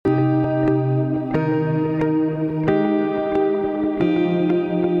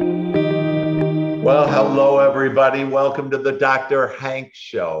everybody. Welcome to the Dr. Hank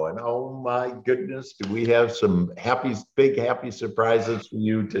Show. And oh my goodness, do we have some big happy surprises for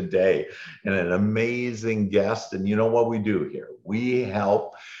you today and an amazing guest. And you know what we do here? We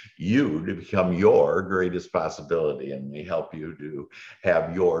help you to become your greatest possibility, and we help you to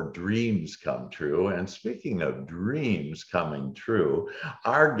have your dreams come true. And speaking of dreams coming true,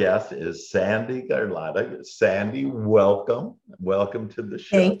 our guest is Sandy Garlotta. Sandy, welcome. Welcome to the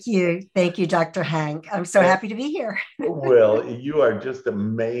show. Thank you. Thank you, Dr. Hank. I'm so happy to be here. Well, you are just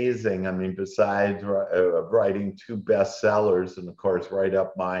amazing. I mean, besides writing two bestsellers, and of course, right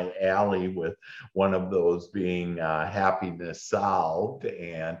up my alley with one of those being Happiness Solved,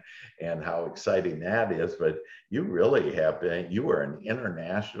 and how exciting that is. But you really have been, you are an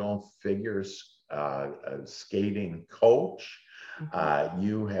international figure skating coach.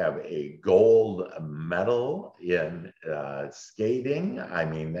 You have a gold medal in skating. I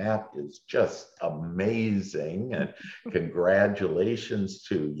mean, that is just amazing. And congratulations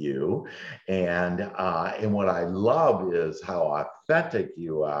to you. And what I love is how authentic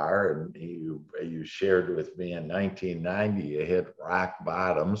you are. And you shared with me in 1990, you hit rock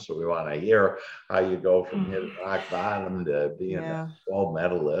bottom. So we want to hear how you go from hitting rock bottom to being a gold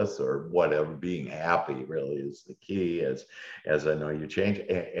medalist, or whatever. Being happy really is the key, as I know you change,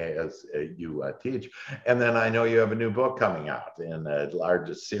 as you teach. And then I know you have a new book coming out in the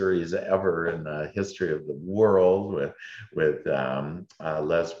largest series ever in the history of the world with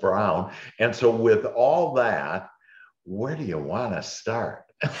Les Brown. And so with all that, where do you want to start?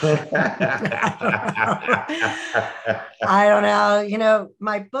 I don't know. You know,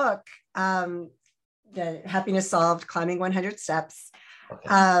 my book, the Happiness Solved, Climbing 100 Steps. Okay.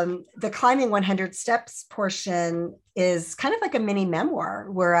 The Climbing 100 Steps portion is kind of like a mini memoir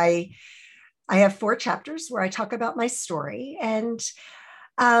where I have 4 chapters where I talk about my story and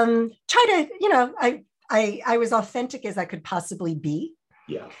try to, you know, I was authentic as I could possibly be.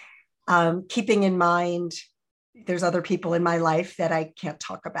 Yeah. Keeping in mind there's other people in my life that I can't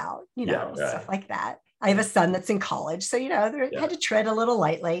talk about, you know, stuff like that. I have a son that's in college, so, you know, I had to tread a little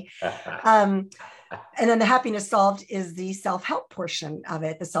lightly. And then the Happiness Solved is the self-help portion of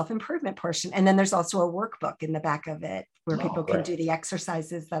it, the self-improvement portion. And then there's also a workbook in the back of it where people can do the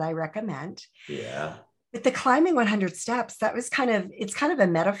exercises that I recommend. Yeah. But the Climbing 100 Steps, it's kind of a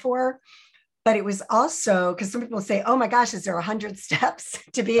metaphor, but it was also, because some people say, oh my gosh, is there 100 steps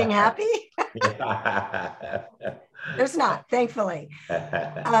to being happy? There's not, thankfully.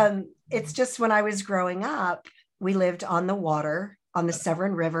 It's just when I was growing up, we lived on the water on the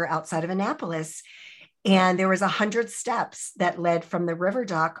Severn River outside of Annapolis. And there was 100 steps that led from the river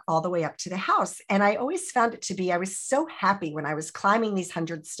dock all the way up to the house. And I always found it to be, I was so happy when I was climbing these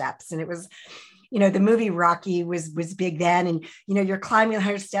 100 steps. And it was, you know, the movie Rocky was big then. And, you know, you're climbing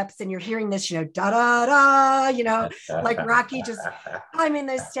 100 steps and you're hearing this, you know, da, da, da, you know, like Rocky just climbing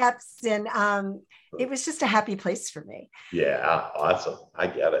those steps. And it was just a happy place for me. Yeah, awesome. I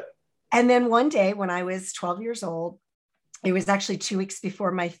get it. And then one day when I was 12 years old, it was actually 2 weeks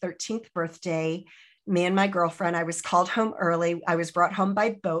before my 13th birthday, me and my girlfriend, I was called home early. I was brought home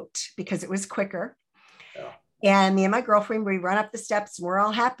by boat because it was quicker. Yeah. And me and my girlfriend, we run up the steps and we're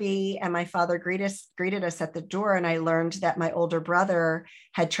all happy. And my father greeted us at the door. And I learned that my older brother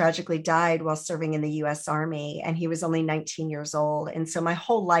had tragically died while serving in the US Army. And he was only 19 years old. And so my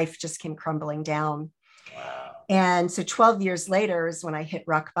whole life just came crumbling down. Wow. And so 12 years later is when I hit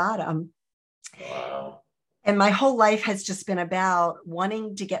rock bottom. Wow. And my whole life has just been about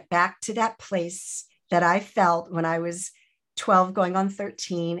wanting to get back to that place that I felt when I was 12 going on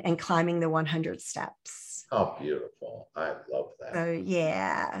 13 and climbing the 100 steps. Oh, beautiful. I love that. So,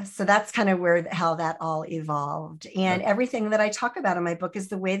 yeah. So that's kind of how that all evolved. And everything that I talk about in my book is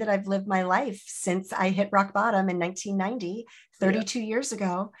the way that I've lived my life since I hit rock bottom in 1990, 32 years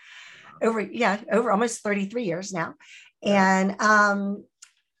ago, over almost 33 years now. And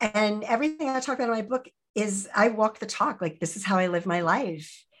everything I talk about in my book is I walk the talk. Like, this is how I live my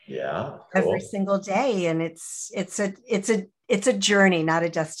life. Yeah. Cool. Every single day. And it's a journey, not a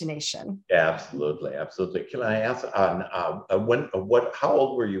destination. Absolutely. Absolutely. Can I ask how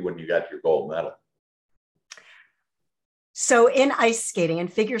old were you when you got your gold medal? So in ice skating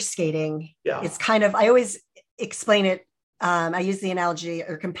and figure skating, it's kind of, I always explain it. I use the analogy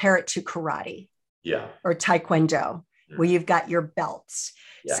or compare it to karate or taekwondo, where you've got your belts.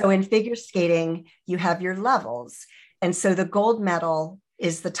 Yeah. So in figure skating, you have your levels. And so the gold medal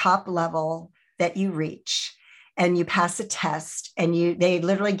is the top level that you reach, and you pass a test, and they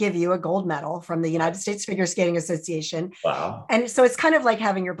literally give you a gold medal from the United States Figure Skating Association. Wow. And so it's kind of like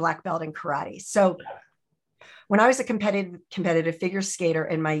having your black belt in karate. So when I was a competitive figure skater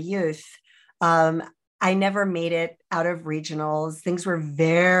in my youth, I never made it out of regionals. Things were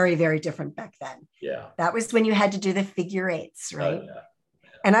very, very different back then. Yeah. That was when you had to do the figure eights, right? Yeah.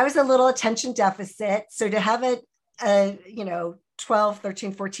 And I was a little attention deficit. So to have a 12,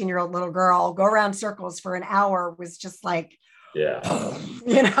 13, 14-year-old little girl go around circles for an hour was just like, Yeah.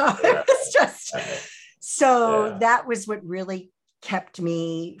 it was just, so Yeah. that was what really kept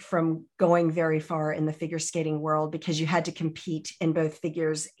me from going very far in the figure skating world, because you had to compete in both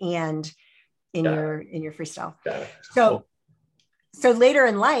figures and in your freestyle. So later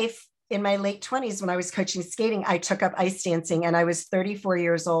in life, in my late 20s, when I was coaching skating, I took up ice dancing, and I was 34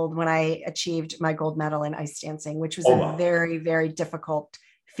 years old when I achieved my gold medal in ice dancing, which was a very, very difficult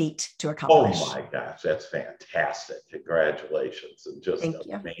feat to accomplish. Oh my gosh, that's fantastic. Congratulations. And just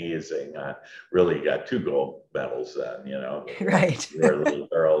amazing. Really got 2 gold medals then, Right. You were a little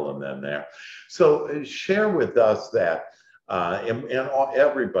girl and then there. So share with us that, and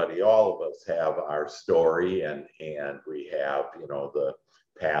everybody, all of us have our story, and we have, the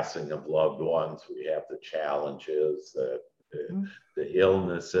passing of loved ones, we have the challenges, the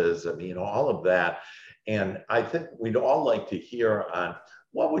illnesses, all of that. And I think we'd all like to hear on,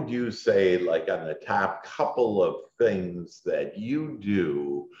 what would you say, like on the top couple of things that you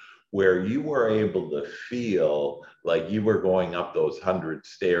do where you were able to feel like you were going up those 100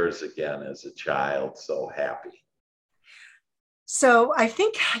 stairs again as a child, so happy? So I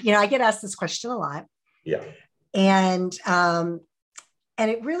think, I get asked this question a lot. Yeah. And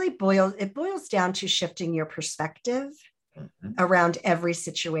it really boils down to shifting your perspective around every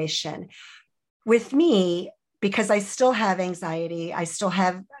situation. With me, because I still have anxiety, I still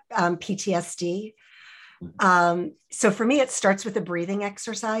have PTSD. So for me, it starts with the breathing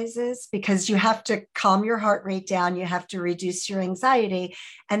exercises, because you have to calm your heart rate down. You have to reduce your anxiety.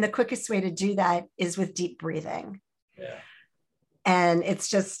 And the quickest way to do that is with deep breathing. Yeah. And it's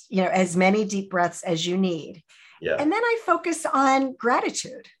just, as many deep breaths as you need. Yeah. And then I focus on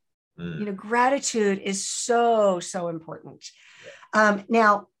gratitude. Gratitude is so, so important. Yeah.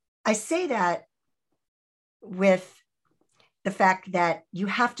 Now, I say that with the fact that you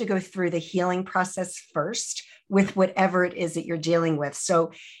have to go through the healing process first with whatever it is that you're dealing with.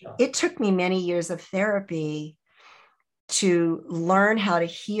 So it took me many years of therapy to learn how to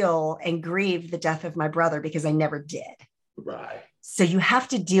heal and grieve the death of my brother, because I never did. Right. So you have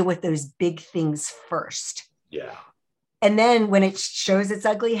to deal with those big things first. Yeah. And then when it shows its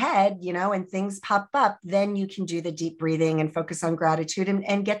ugly head, and things pop up, then you can do the deep breathing and focus on gratitude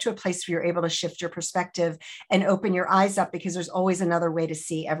and get to a place where you're able to shift your perspective and open your eyes up, because there's always another way to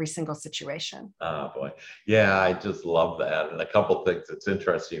see every single situation. Oh boy. Yeah, I just love that. And a couple of things that's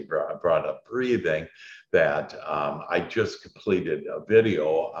interesting, brought up breathing, that I just completed a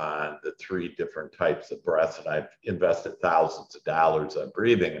video on the 3 different types of breaths, and I've invested thousands of dollars on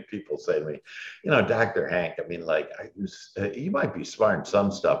breathing. And people say to me, Dr. Hank, you might be smart in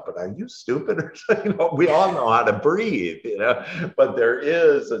some stuff, but are you stupid? Or we all know how to breathe, but there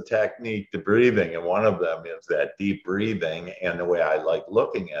is a technique to breathing. And one of them is that deep breathing. And the way I like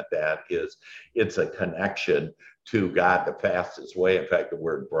looking at that is it's a connection to God the fastest way. In fact, the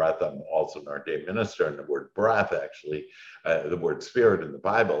word breath, I'm also an ordained minister, and the word breath actually, the word spirit in the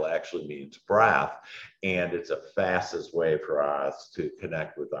Bible actually means breath. And it's a fastest way for us to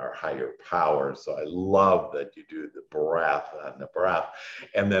connect with our higher power. So I love that you do the breath on the breath.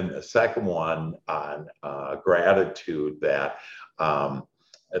 And then the second one on gratitude, and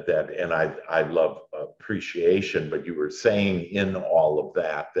I love appreciation, but you were saying in all of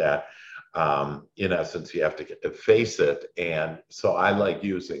that in essence, you have to face it. And so I like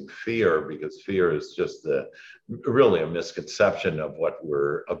using fear, because fear is just really a misconception of what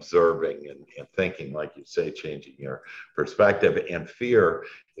we're observing and thinking, like you say, changing your perspective. And fear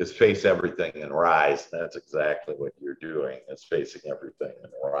is face everything and rise. That's exactly what you're doing, is facing everything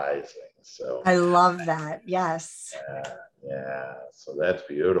and rising. So I love that. Yes. Yeah. So that's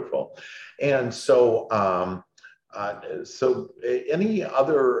beautiful. And so, any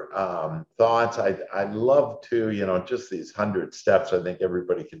other thoughts? I'd love to, just these 100 steps. I think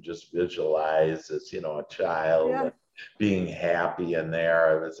everybody can just visualize as, a child being happy in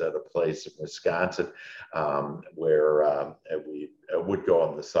there. I was at a place in Wisconsin where we would go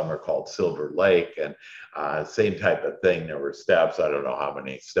in the summer called Silver Lake, and same type of thing. There were steps. I don't know how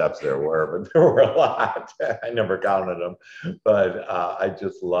many steps there were, but there were a lot. I never counted them, but I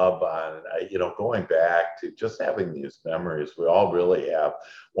just love going back to just having these memories. We all really have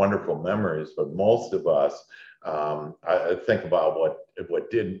wonderful memories, but most of us I think about what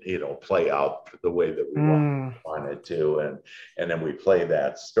didn't, play out the way that we wanted to, and then we play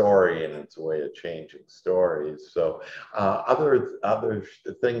that story, and it's a way of changing stories. So, other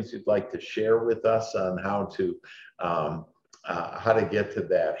things you'd like to share with us on how to get to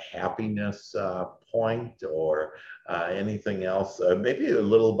that happiness point, or anything else? Maybe a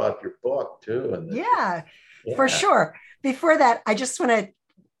little about your book too. Yeah, for sure. Before that, I just want to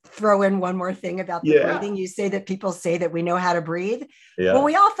throw in one more thing about the breathing. You say that people say that we know how to breathe. Yeah. Well,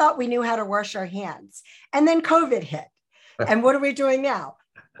 we all thought we knew how to wash our hands, and then COVID hit. And what are we doing now?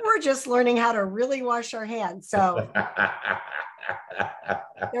 We're just learning how to really wash our hands. So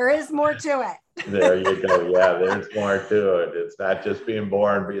there is more to it. There you go. Yeah, there's more to it. It's not just being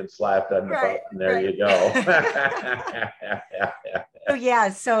born, being slapped on the butt, and there you go. Oh yeah,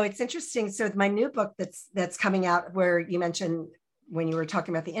 so it's interesting. So my new book that's coming out, where you mentioned when you were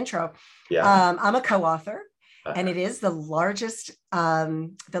talking about the intro, I'm a co-author, and it is the largest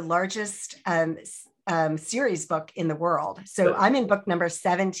series book in the world. So I'm in book number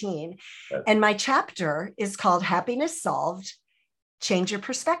 17, and my chapter is called Happiness Solved: Change Your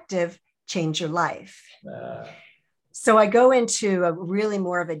Perspective, Change Your Life. So I go into a really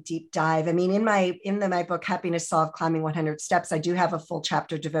more of a deep dive. I mean, in my book, Happiness Solved: Climbing 100 Steps, I do have a full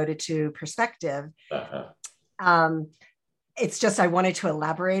chapter devoted to perspective. It's just, I wanted to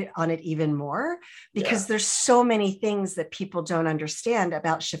elaborate on it even more, because there's so many things that people don't understand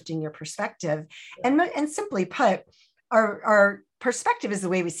about shifting your perspective. And simply put, our perspective is the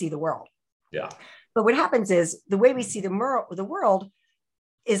way we see the world. Yeah. But what happens is the way we see the world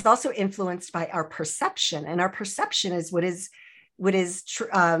is also influenced by our perception. And our perception is what is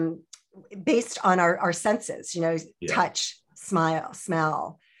based on our senses, touch,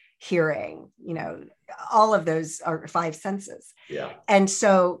 smell, hearing, all of those are 5 senses. Yeah. And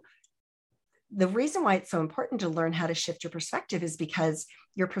so the reason why it's so important to learn how to shift your perspective is because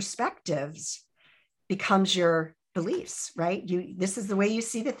your perspectives becomes your beliefs, right? This is the way you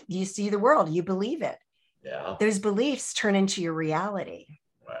see the world. You believe it. Yeah. Those beliefs turn into your reality.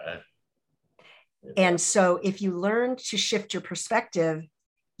 Right. Yeah. And so if you learn to shift your perspective,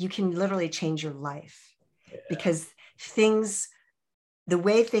 you can literally change your life, because the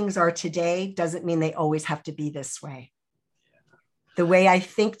way things are today doesn't mean they always have to be this way. The way I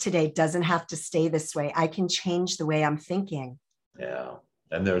think today doesn't have to stay this way. I can change the way I'm thinking. Yeah.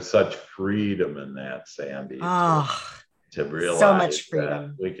 And there's such freedom in that, Sandy, to realize so much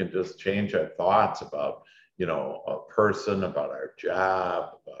freedom. That we can just change our thoughts about, a person, about our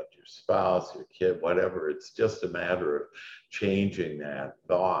job, about your spouse, your kid, whatever. It's just a matter of changing that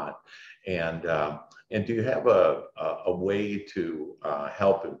thought. And do you have a way to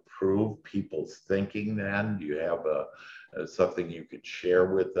help improve people's thinking then? Do you have something you could share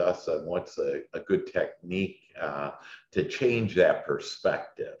with us on what's a good technique to change that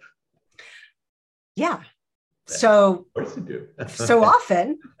perspective? Yeah. So, of course you do. So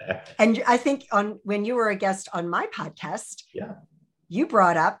often, and I think when you were a guest on my podcast, you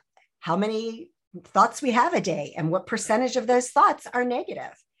brought up how many thoughts we have a day and what percentage of those thoughts are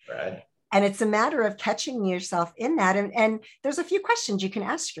negative. Right. And it's a matter of catching yourself in that. And there's a few questions you can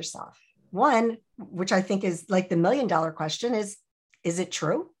ask yourself. One, which I think is like the $1 million question, is it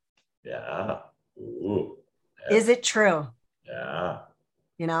true? Yeah. Ooh. Is it true? Yeah.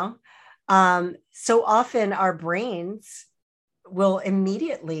 So often our brains will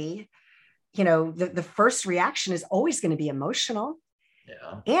immediately, the first reaction is always going to be emotional.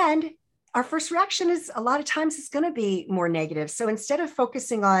 Yeah. And our first reaction is a lot of times it's going to be more negative. So instead of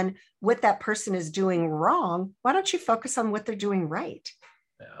focusing on what that person is doing wrong, why don't you focus on what they're doing right?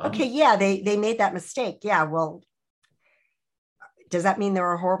 Yeah. Okay, they made that mistake. Yeah, well, does that mean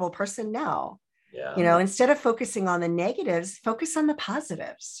they're a horrible person? No. Yeah. Instead of focusing on the negatives, focus on the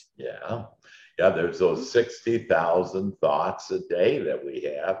positives. Yeah. Yeah, there's those 60,000 thoughts a day that we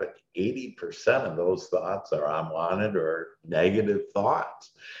have, and 80% of those thoughts are unwanted or negative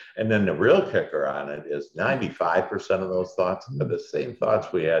thoughts. And then the real kicker on it is 95% of those thoughts are the same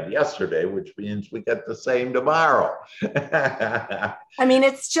thoughts we had yesterday, which means we get the same tomorrow. I mean,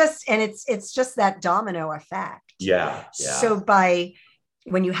 it's just that domino effect. Yeah. So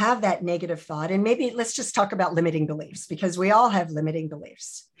when you have that negative thought, and maybe let's just talk about limiting beliefs, because we all have limiting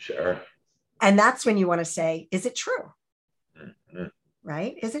beliefs. Sure. And that's when you want to say, is it true? Mm-hmm.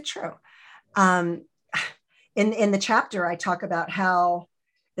 Right? Is it true? In the chapter, I talk about how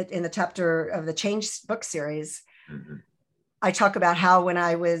that in the chapter of the Change book series, I talk about how when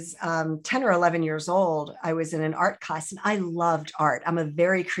I was 10 or 11 years old, I was in an art class and I loved art. I'm a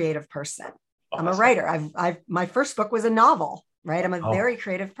very creative person. Awesome. I'm a writer. My first book was a novel. right? I'm a Oh, very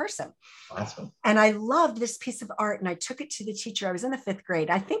creative person. awesome. And I loved this piece of art. And I took it to the teacher. I was in the 5th grade.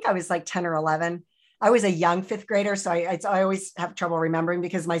 I think I was like 10 or 11. I was a young 5th grader. So I always have trouble remembering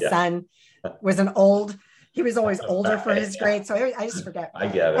because my son was he was always older for his grade. So I just forget. I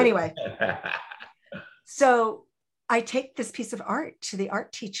get it. Anyway, so I take this piece of art to the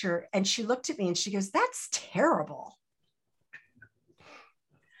art teacher and she looked at me and she goes, "That's terrible."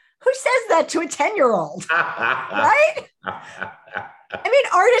 Who says that to a 10-year-old? Right? I mean,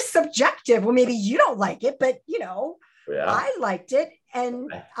 art is subjective. Well, maybe you don't like it, but I liked it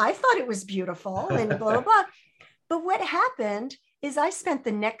and I thought it was beautiful and blah, blah, blah. But what happened is I spent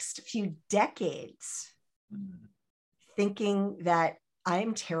the next few decades thinking that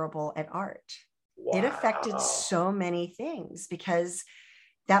I'm terrible at art. Wow. It affected so many things because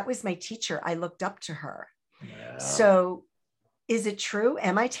that was my teacher. I looked up to her. Wow. So is it true?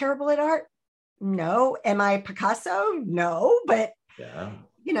 Am I terrible at art? No. Am I Picasso? No. But, and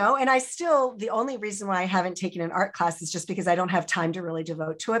the only reason why I haven't taken an art class is just because I don't have time to really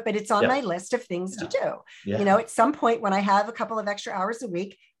devote to it, but it's on my list of things to do. Yeah. At some point when I have a couple of extra hours a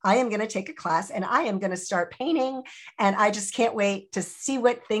week, I am going to take a class and I am going to start painting. And I just can't wait to see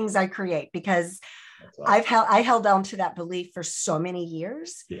what things I create because awesome. I held on to that belief for so many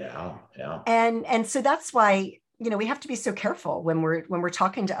years. Yeah. Yeah. And so that's why, we have to be so careful when we're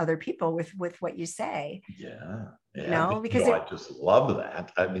talking to other people with what you say. Yeah. Because I just love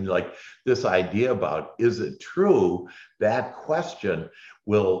that. I mean, like this idea about, is it true? That question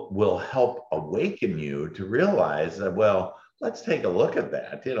will help awaken you to realize that, well, let's take a look at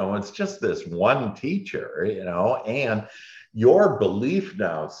that. It's just this one teacher, and your belief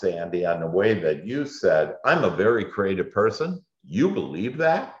now, Sandy, on the way that you said, I'm a very creative person. You believe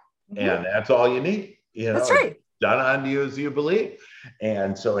that, and that's all you need. That's right. Done on you as you believe.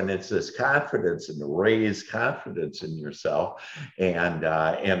 And it's this confidence and raised confidence in yourself and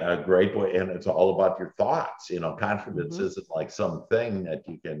a great way. And it's all about your thoughts. Confidence isn't like something that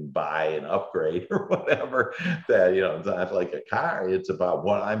you can buy and upgrade or whatever that, it's not like a car. It's about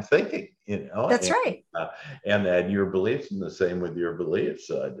what I'm thinking, That's right. And that your beliefs and the same with your beliefs.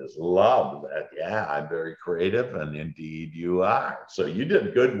 So I just love that. Yeah, I'm very creative and indeed you are. So you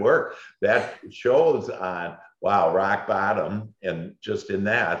did good work. That shows on rock bottom, and just in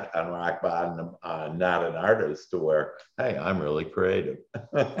that, on rock bottom, not an artist, to where, hey, I'm really creative.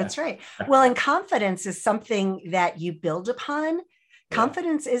 That's right. Well, and confidence is something that you build upon.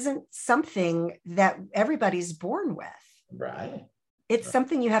 Confidence isn't something that everybody's born with. Right. It's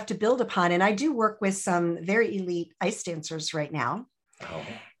something you have to build upon. And I do work with some very elite ice dancers right now. Oh.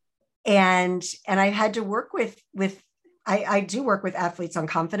 And I've had to work with I do work with athletes on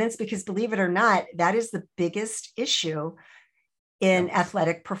confidence because, believe it or not, that is the biggest issue in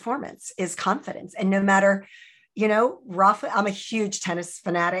athletic performance is confidence. And no matter, Rafa, I'm a huge tennis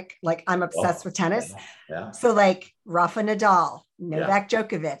fanatic. Like I'm obsessed with tennis. Yeah. So like Rafa Nadal, Novak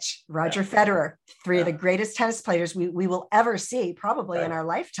Djokovic, Roger Federer, three of the greatest tennis players we will ever see probably in our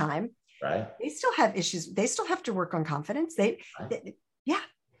lifetime. Right. They still have issues. They still have to work on confidence. They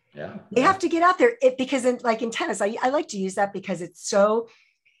have to get out there because in tennis, I like to use that because it's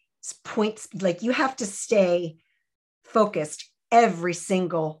points, like you have to stay focused every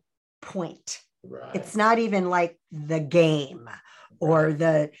single point. Right. It's not even like the game or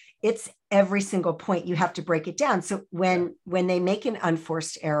it's every single point. You have to break it down. So when they make an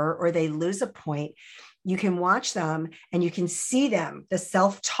unforced error or they lose a point, you can watch them and you can see them, the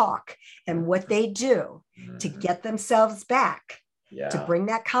self-talk and what they do to get themselves back. To bring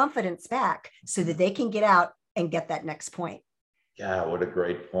that confidence back so that they can get out and get that next point. Yeah, what a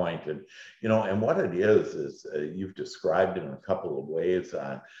great point. And, and what it is you've described it in a couple of ways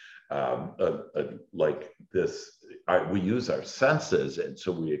on like this, we use our senses. And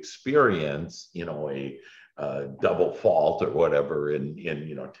so we experience, a double fault or whatever in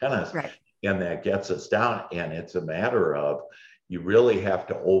tennis. Right. And that gets us down. And it's a matter of, you really have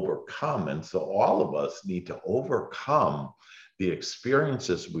to overcome. And so all of us need to overcome the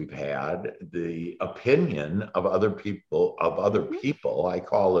experiences we've had, the opinion of other people, I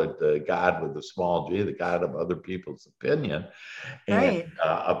call it the God with a small g, the God of other people's opinion, and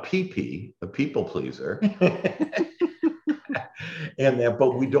a people pleaser.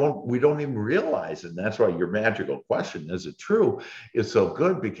 But we don't even realize it. And that's why your magical question, is it true, is so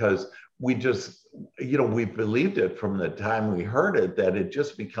good, because we just, we believed it from the time we heard it, that it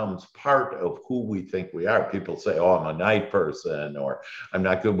just becomes part of who we think we are. People say, oh, I'm a night person, or I'm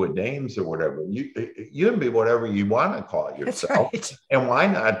not good with names, or whatever. You can be whatever you want to call yourself. That's right. And why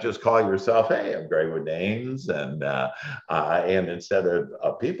not just call yourself, hey, I'm great with names, and instead of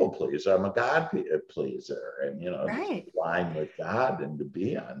a people pleaser, I'm a God pleaser, and Right. just align with God and to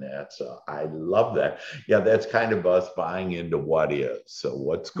be on that. So I love that. Yeah, that's kind of us buying into what is. So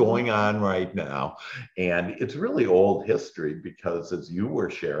what's going on right now? And it's really old history, because as you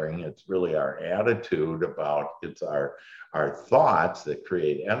were sharing, it's really our attitude about, it's our thoughts that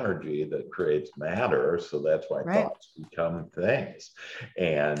create energy, that creates matter. So that's why Right. thoughts become things.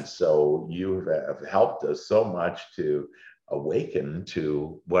 And so you have helped us so much to awaken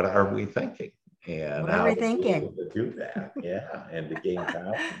to what are we thinking, and What are how we to be able thinking? to do that. Yeah, and to gain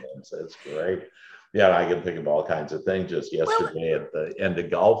confidence. That's great. Yeah, I can think of all kinds of things. Just Well, yesterday at the end of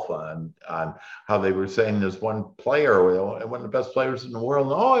golf, on how they were saying there's one player, one of the best players in the world.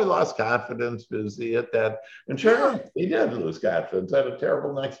 Oh, he lost confidence because he hit that. And sure yeah. enough, he did lose confidence. Had a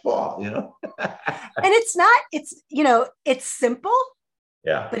terrible next ball. And it's simple,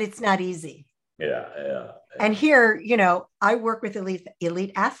 Yeah, but it's not easy. yeah, yeah. And here, I work with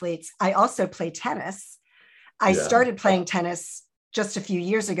elite athletes. I also play tennis. I Yeah. started playing tennis just a few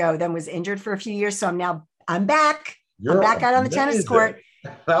years ago, then was injured for a few years. So I'm back. I'm You're back out on the tennis amazing. court.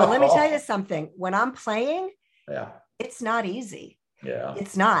 But let me tell you something. When I'm playing, Yeah, it's not easy. yeah,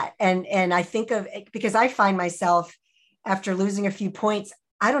 It's not. And I think of, because I find myself, after losing a few points,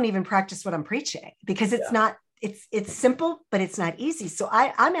 I don't even practice what I'm preaching, because it's yeah. not, it's simple, but it's not easy. So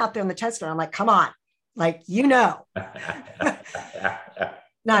I'm out there on the tennis court. I'm like, come on, like,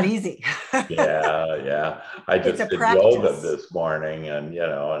 not easy. Yeah, yeah. I It's a just did yoga practice. this morning, and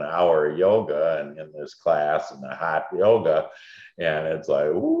an hour of yoga, and in this class, and the hot yoga, and it's like,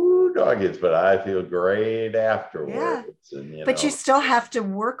 ooh, doggies, but I feel great Yeah. afterwards. And But you still have to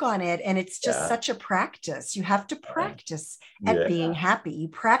work on it. And it's just yeah, such a practice. You have to practice at being yeah, happy. You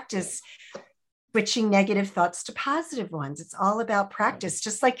practice switching negative thoughts to positive ones. It's all about practice,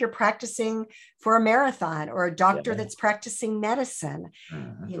 just like you're practicing for a marathon, or a doctor yeah. that's practicing medicine.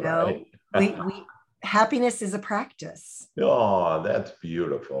 You Right. know, we happiness is a practice. Oh, that's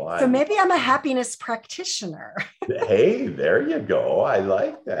beautiful. So maybe I'm a happiness practitioner. Hey, there you go. I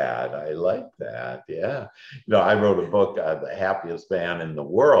like that. I like that. Yeah. I wrote a book, The Happiest Man in the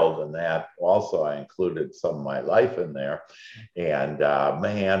World, and that also I included some of my life in there. And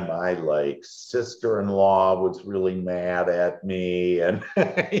man, my sister-in-law was really mad at me, and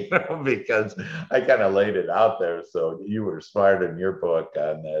because I kind of laid it out there. So you were smart in your book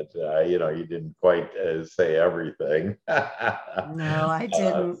on that. You didn't quite say everything. No, I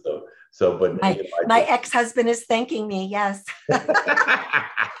didn't. But I My just ex-husband is thanking me. Yes.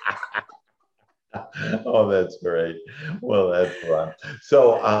 Oh, that's great. Well, that's fun.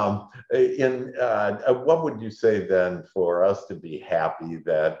 So, in what would you say then for us to be happy?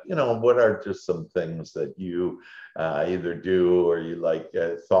 That what are just some things that you either do or you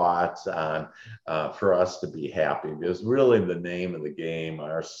thoughts on for us to be happy? Because really, the name of the game,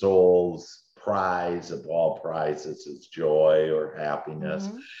 our soul's prize of all prizes, is joy or happiness.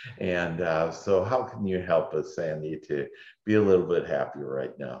 Mm-hmm. And so, how can you help us, Sandy, to be a little bit happier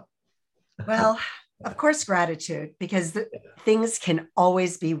right now? Well, of course, gratitude, because things can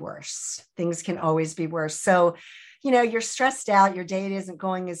always be worse. Things can always be worse. So, you're stressed out, your day isn't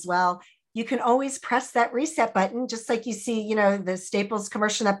going as well. You can always press that reset button, just like you see, the Staples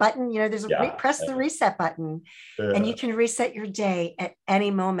commercial, that button, there's Yeah. press the reset button, and you Yeah. can reset your day at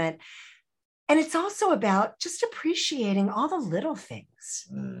any moment. And it's also about just appreciating all the little things.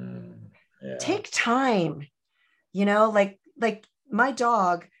 Yeah. Take time, like my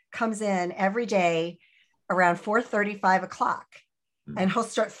dog comes in every day around 4:30, 5 o'clock, and he'll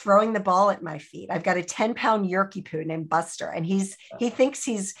start throwing the ball at my feet. I've got a 10-pound Yorkie poo named Buster, and he thinks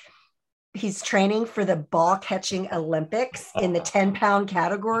he's training for the ball catching Olympics in the 10-pound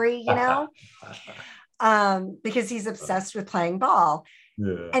category, because he's obsessed with playing ball.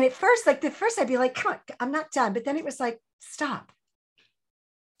 Yeah. And at first, I'd be like, come on, I'm not done. But then it was like, stop,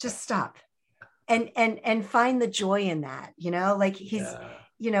 just stop. And find the joy in that, like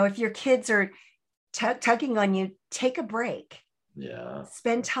if your kids are tugging on you, take a break. Yeah.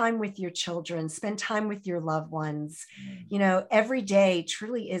 Spend time with your children, spend time with your loved ones. Every day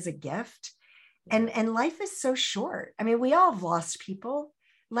truly is a gift. And life is so short. I mean, we all have lost people.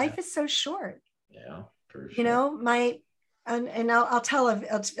 Life is so short. Yeah, for sure. I'll tell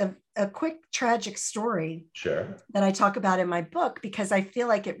a quick tragic story. Sure. That I talk about in my book, because I feel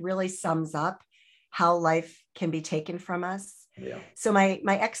like it really sums up how life can be taken from us. Yeah. So my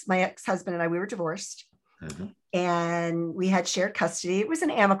ex-husband and I, we were divorced. Mm-hmm. And we had shared custody. It was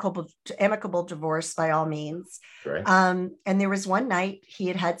an amicable divorce by all means. Right. And there was one night he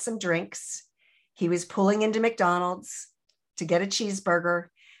had some drinks. He was pulling into McDonald's to get a cheeseburger.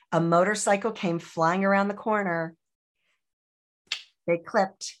 A motorcycle came flying around the corner. They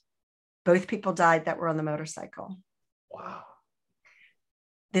clipped. Both people died that were on the motorcycle. Wow.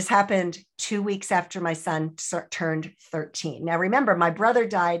 This happened 2 weeks after my son turned 13. Now, remember, my brother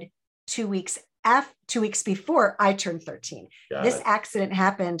died 2 weeks before I turned 13. This accident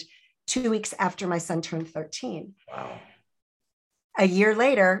happened 2 weeks after my son turned 13. Wow. A year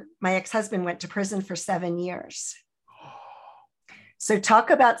later, my ex-husband went to prison for 7 years. So talk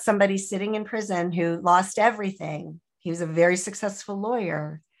about somebody sitting in prison who lost everything. He was a very successful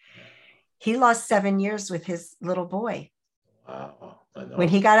lawyer. He lost 7 years with his little boy. Wow. When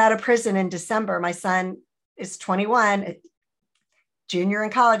he got out of prison in December, my son is 21, junior in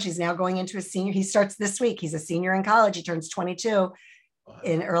college. He's now going into a senior. He starts this week. He's a senior in college. He turns 22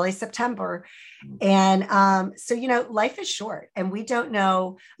 in early September. And so, life is short and we don't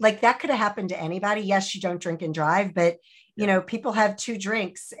know, like that could have happened to anybody. Yes, you don't drink and drive, but people have 2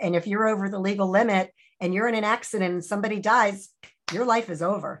 drinks. And if you're over the legal limit and you're in an accident and somebody dies, your life is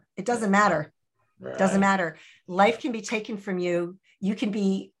over. It doesn't matter. Right. It doesn't matter. Life can be taken from you. You can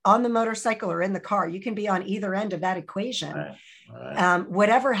be on the motorcycle or in the car. You can be on either end of that equation. Right.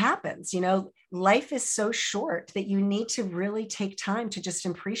 Whatever happens, life is so short that you need to really take time to just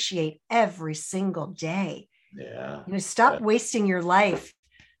appreciate every single day. Yeah. Stop wasting your life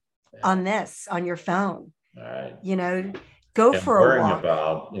on your phone. All right. Go for a walk.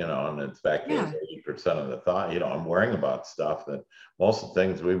 About, and it's back to 80% of the thought, I'm worrying about stuff that most of the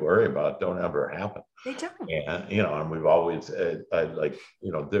things we worry about don't ever happen. They don't. And, and we've always,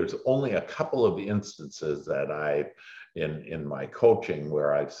 there's only a couple of instances that in my coaching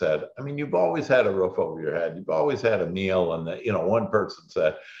where I've said, you've always had a roof over your head. You've always had a meal. And, one person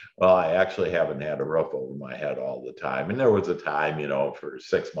said, well, I actually haven't had a roof over my head all the time. And there was a time, for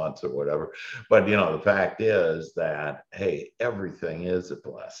 6 months or whatever. But, the fact is that, hey, everything is a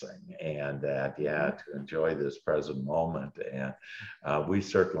blessing and that, to enjoy this present moment. And we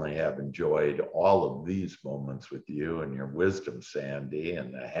certainly have enjoyed all of these moments with you and your wisdom, Sandy,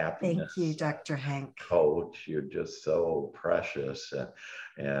 and the happiness. Thank you, Dr. Hank. Coach, you're just so precious.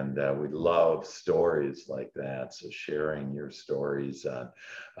 And we love stories like that. So sharing your stories on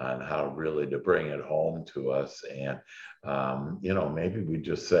how really to bring it home to us. And, maybe we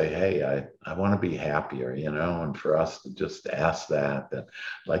just say, hey, I want to be happier, and for us to just ask that I'd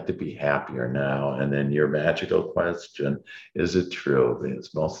like to be happier now. And then your magical question, is it true?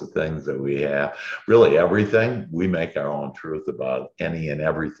 Because most of the things that we have, really everything, we make our own truth about any and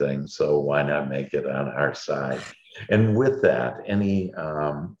everything. So why not make it on our side? And with that, any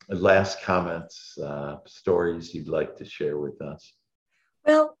last comments, stories you'd like to share with us?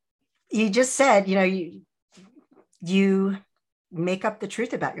 Well, you just said, you make up the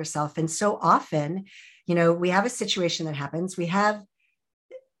truth about yourself. And so often, we have a situation that happens. We have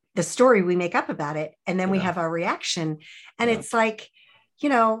the story we make up about it, and then we have our reaction. And it's like,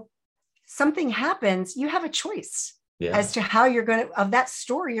 something happens, you have a choice. As to how of that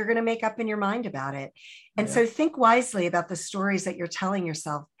story you're going to make up in your mind about it. And so think wisely about the stories that you're telling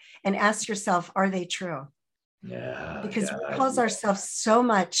yourself and ask yourself, are they true? Yeah. Because we cause ourselves so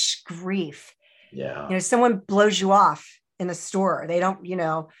much grief. Yeah. Someone blows you off in the store. They don't,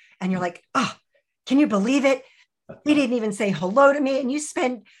 and you're like, oh, can you believe it? They didn't even say hello to me. And you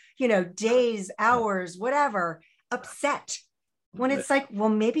spend, days, hours, whatever, upset. When it's like, well,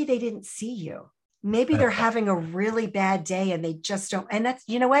 maybe they didn't see you. Maybe they're having a really bad day and they just don't. And that's,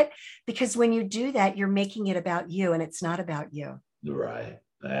 what? Because when you do that, you're making it about you and it's not about you. Right.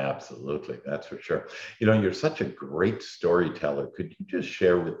 Absolutely. That's for sure. You're such a great storyteller. Could you just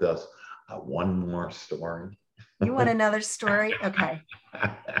share with us one more story? You want another story? Okay.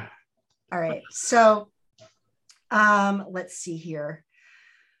 All right. So let's see here.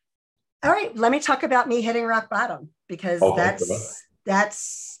 All right. Let me talk about me hitting rock bottom because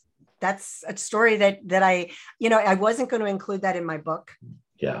that's a story that I wasn't going to include that in my book.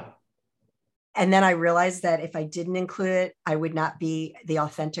 Yeah. And then I realized that if I didn't include it, I would not be the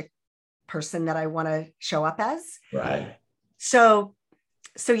authentic person that I want to show up as. Right. So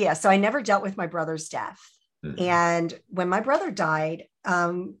I never dealt with my brother's death. Mm-hmm. And when my brother died,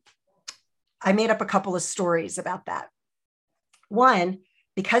 I made up a couple of stories about that. One,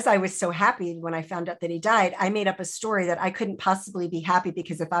 because I was so happy when I found out that he died, I made up a story that I couldn't possibly be happy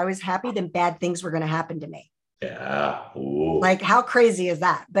because if I was happy, then bad things were going to happen to me. Yeah. Ooh. Like, how crazy is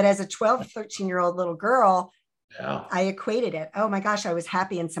that? But as a 12, 13-year-old little girl, Yeah. I equated it. Oh my gosh, I was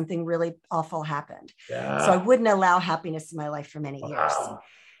happy and something really awful happened. So I Yeah. wouldn't allow happiness in my life for many years. Wow.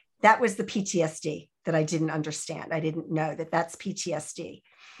 That was the PTSD that I didn't understand. I didn't know that that's PTSD.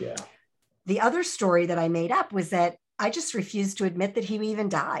 Yeah. The other story that I made up was that I just refused to admit that he even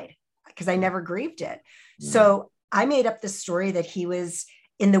died because I never grieved it. Mm. So I made up the story that he was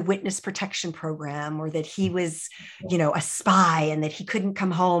in the witness protection program, or that he was, a spy and that he couldn't come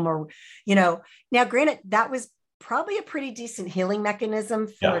home, or, now granted, that was probably a pretty decent healing mechanism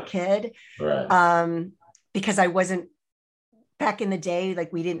for a Yeah. kid. Right. Because I wasn't, back in the day,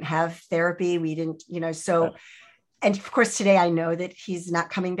 like we didn't have therapy. We didn't, so, and of course today I know that he's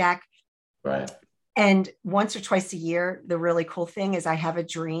not coming back. Right. And once or twice a year, the really cool thing is I have a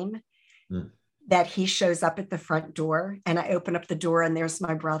dream that he shows up at the front door, and I open up the door and there's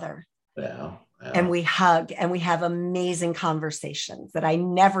my brother. Yeah. Yeah. And we hug and we have amazing conversations that I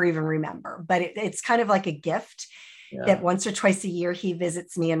never even remember. But it's kind of like a gift that once or twice a year he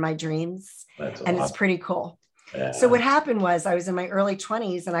visits me in my dreams. That's and awesome. It's pretty cool. Yeah. So what happened was I was in my early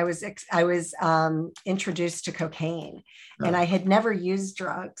 20s and I was introduced to cocaine, and I had never used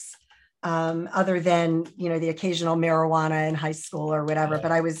drugs other than, the occasional marijuana in high school or whatever.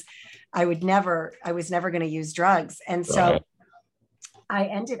 But I was never going to use drugs. And so I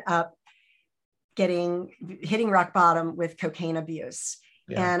ended up hitting rock bottom with cocaine abuse.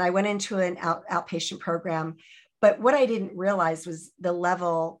 Yeah. And I went into an outpatient program. But what I didn't realize was the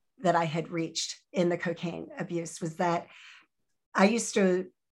level that I had reached in the cocaine abuse was that I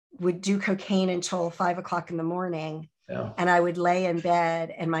would do cocaine until 5 o'clock in the morning. Yeah. And I would lay in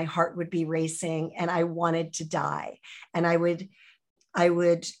bed and my heart would be racing and I wanted to die. And I would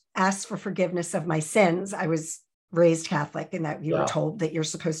ask for forgiveness of my sins. I was raised Catholic, and that you were told that you're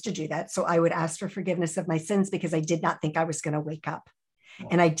supposed to do that. So I would ask for forgiveness of my sins because I did not think I was going to wake up,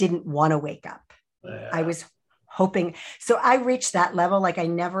 and I didn't want to wake up. Yeah. I was hoping. So I reached that level. Like I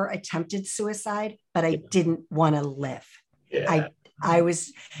never attempted suicide, but I didn't want to live. Yeah. I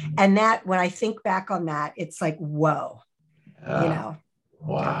was, and that, when I think back on that, it's like, whoa, Wow.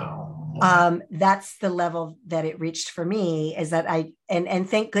 That's the level that it reached for me, is that and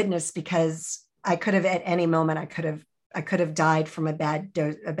thank goodness, because I could have at any moment, I could have died from a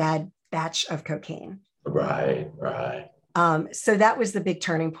bad batch of cocaine. Right. So that was the big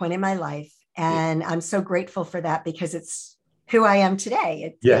turning point in my life. And I'm so grateful for that, because it's who I am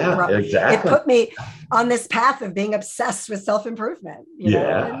today. Exactly. It put me on this path of being obsessed with self-improvement.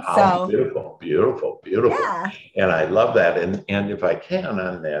 So beautiful. Yeah. And I love that. And if I can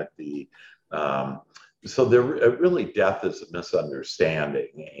on that, so there really, death is a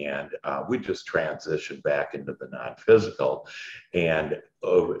misunderstanding, and we just transitioned back into the non-physical, and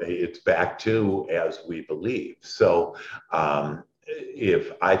it's back to as we believe. So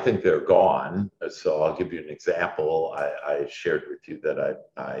if I think they're gone, so I'll give you an example. I shared with you that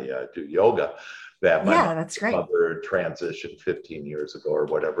I do yoga. That my that's great. mother transitioned 15 years ago or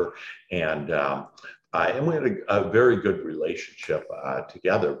whatever, and we had a very good relationship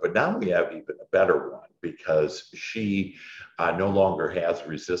together. But now we have even a better one, because she no longer has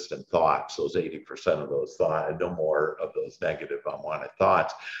resistant thoughts. Those 80% of those thoughts, no more of those negative, unwanted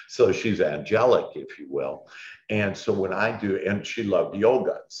thoughts. So she's angelic, if you will. And so when I do, and she loved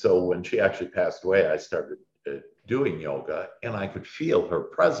yoga. So when she actually passed away, I started doing yoga, and I could feel her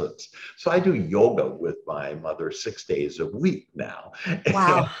presence. So I do yoga with my mother 6 days a week now.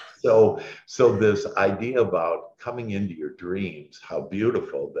 Wow. So this idea about coming into your dreams, how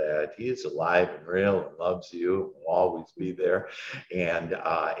beautiful that he is alive and real and loves you and will always be there. And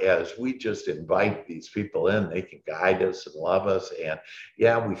as we just invite these people in, they can guide us and love us. And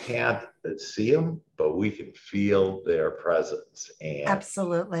we can't see them, but we can feel their presence. And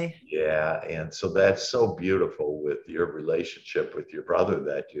absolutely. Yeah. And so that's so beautiful with your relationship with your brother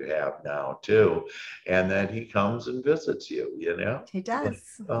that you have now too. And that he comes and visits you, He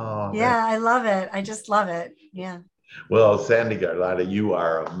does. Oh, yeah, I love it. I just love it. Yeah. Well, Sandy Garlotta, you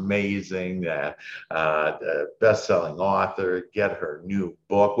are amazing. Best-selling author. Get her new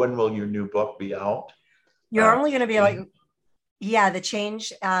book. When will your new book be out? You're only going to be like, the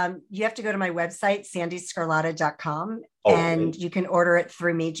change. You have to go to my website, sandyscarlotta.com, and you can order it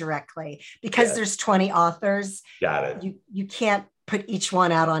through me directly, because there's 20 authors. Got it. You can't put each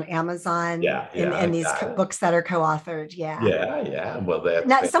one out on Amazon and these books that are co-authored. Yeah. Well, that's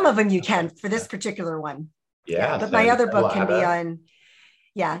not some of them you can for this particular one. But my other book can be on.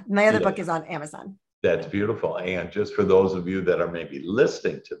 My other book is on Amazon. That's beautiful. And just for those of you that are maybe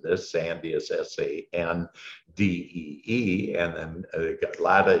listening to this, Sandy is SANDEE, and then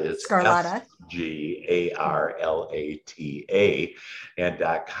Garlotta is Scarlotta. GARLATA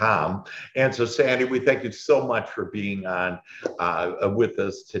and .com. And so, Sandy, we thank you so much for being on with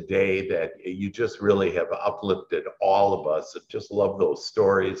us today, that you just really have uplifted all of us. I just love those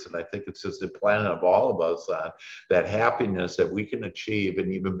stories. And I think it's just a plan of all of us that happiness that we can achieve,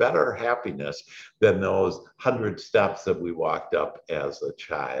 and even better happiness than those 100 steps that we walked up as a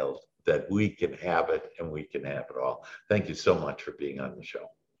child, that we can have it and we can have it all. Thank you so much for being on the show.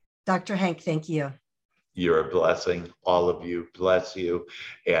 Dr. Hank, thank you. You're a blessing. All of you, bless you.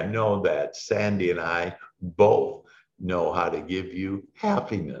 And know that Sandy and I both know how to give you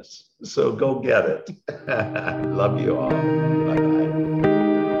happiness. So go get it. Love you all. Bye-bye.